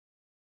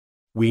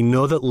We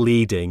know that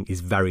leading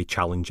is very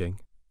challenging.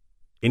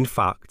 In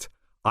fact,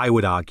 I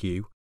would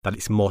argue that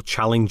it's more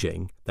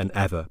challenging than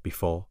ever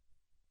before.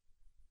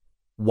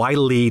 Why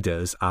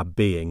leaders are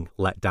being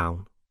let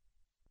down.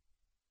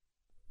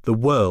 The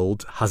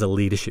world has a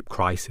leadership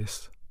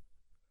crisis.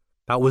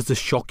 That was the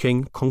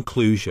shocking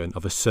conclusion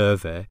of a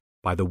survey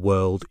by the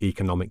World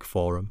Economic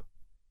Forum.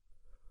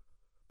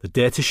 The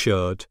data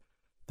showed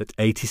that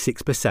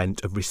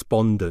 86% of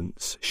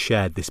respondents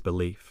shared this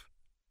belief.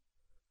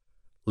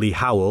 Lee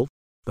Howell,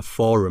 the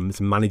forum's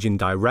managing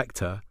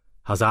director,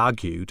 has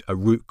argued a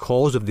root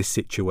cause of this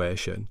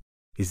situation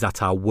is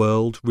that our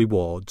world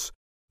rewards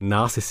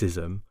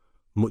narcissism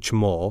much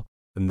more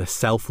than the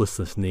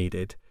selflessness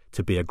needed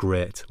to be a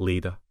great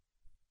leader.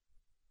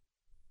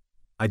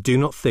 I do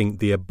not think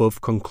the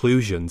above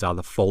conclusions are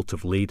the fault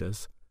of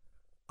leaders.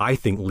 I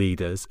think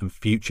leaders and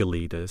future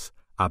leaders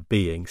are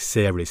being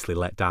seriously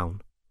let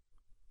down.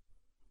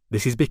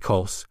 This is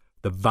because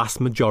the vast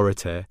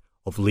majority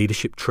of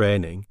leadership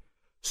training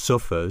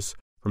suffers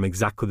from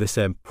exactly the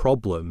same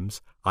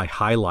problems I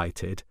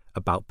highlighted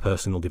about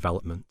personal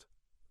development.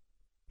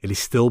 It is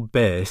still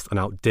based on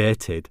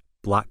outdated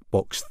black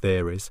box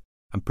theories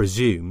and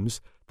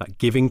presumes that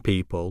giving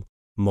people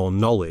more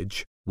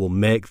knowledge will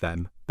make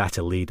them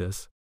better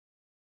leaders.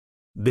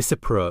 This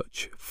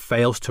approach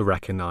fails to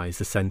recognise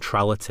the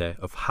centrality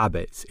of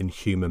habits in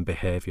human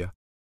behaviour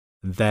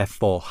and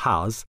therefore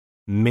has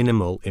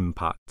minimal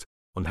impact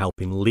on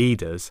helping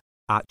leaders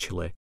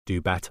actually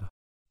do better.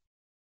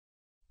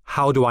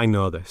 How do I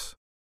know this?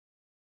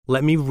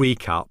 Let me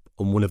recap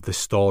on one of the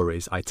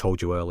stories I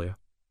told you earlier.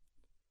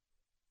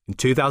 In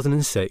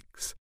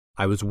 2006,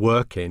 I was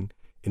working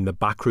in the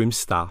backroom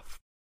staff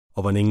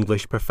of an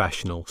English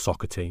professional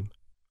soccer team.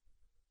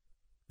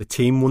 The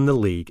team won the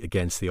league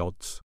against the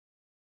odds.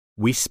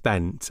 We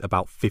spent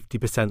about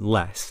 50%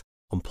 less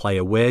on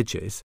player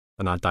wages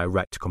than our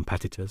direct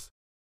competitors.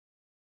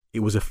 It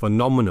was a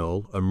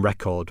phenomenal and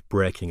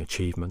record-breaking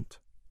achievement.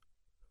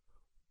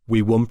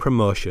 We won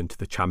promotion to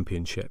the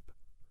Championship,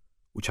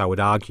 which I would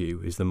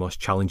argue is the most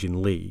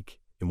challenging league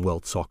in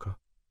world soccer.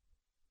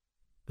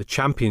 The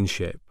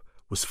Championship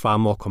was far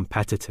more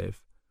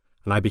competitive,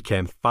 and I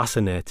became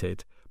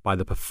fascinated by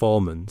the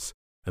performance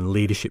and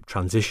leadership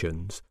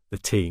transitions the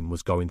team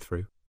was going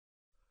through.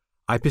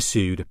 I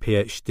pursued a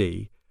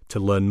PhD to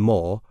learn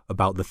more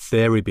about the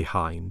theory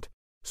behind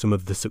some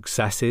of the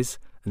successes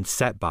and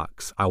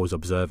setbacks I was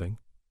observing.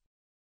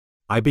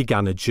 I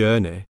began a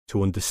journey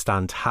to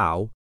understand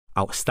how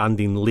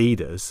outstanding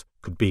leaders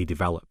could be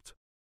developed.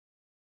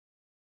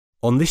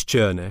 On this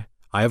journey,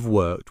 I have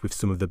worked with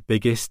some of the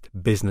biggest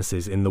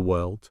businesses in the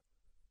world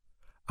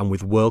and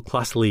with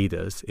world-class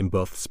leaders in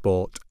both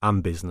sport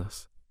and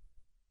business.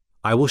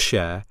 I will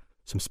share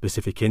some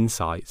specific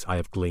insights I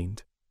have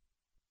gleaned.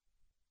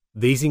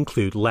 These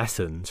include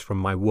lessons from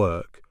my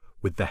work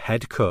with the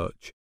head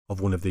coach of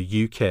one of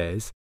the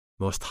UK's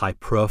most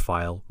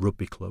high-profile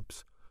rugby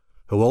clubs,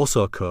 who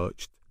also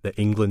coached the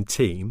England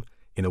team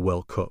in a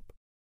World Cup,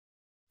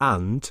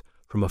 and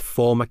from a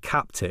former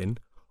captain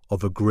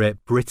of a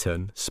Great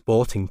Britain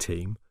sporting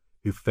team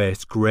who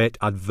faced great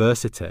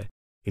adversity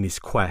in his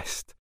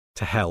quest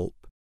to help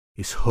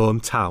his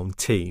hometown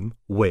team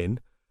win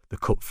the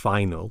cup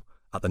final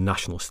at the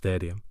National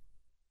Stadium.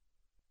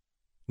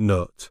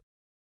 Note,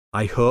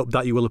 I hope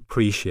that you will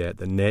appreciate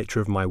the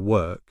nature of my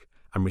work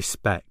and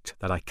respect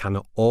that I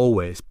cannot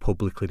always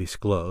publicly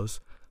disclose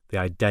the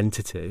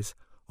identities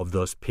of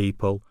those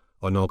people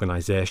and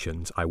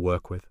organisations I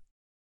work with.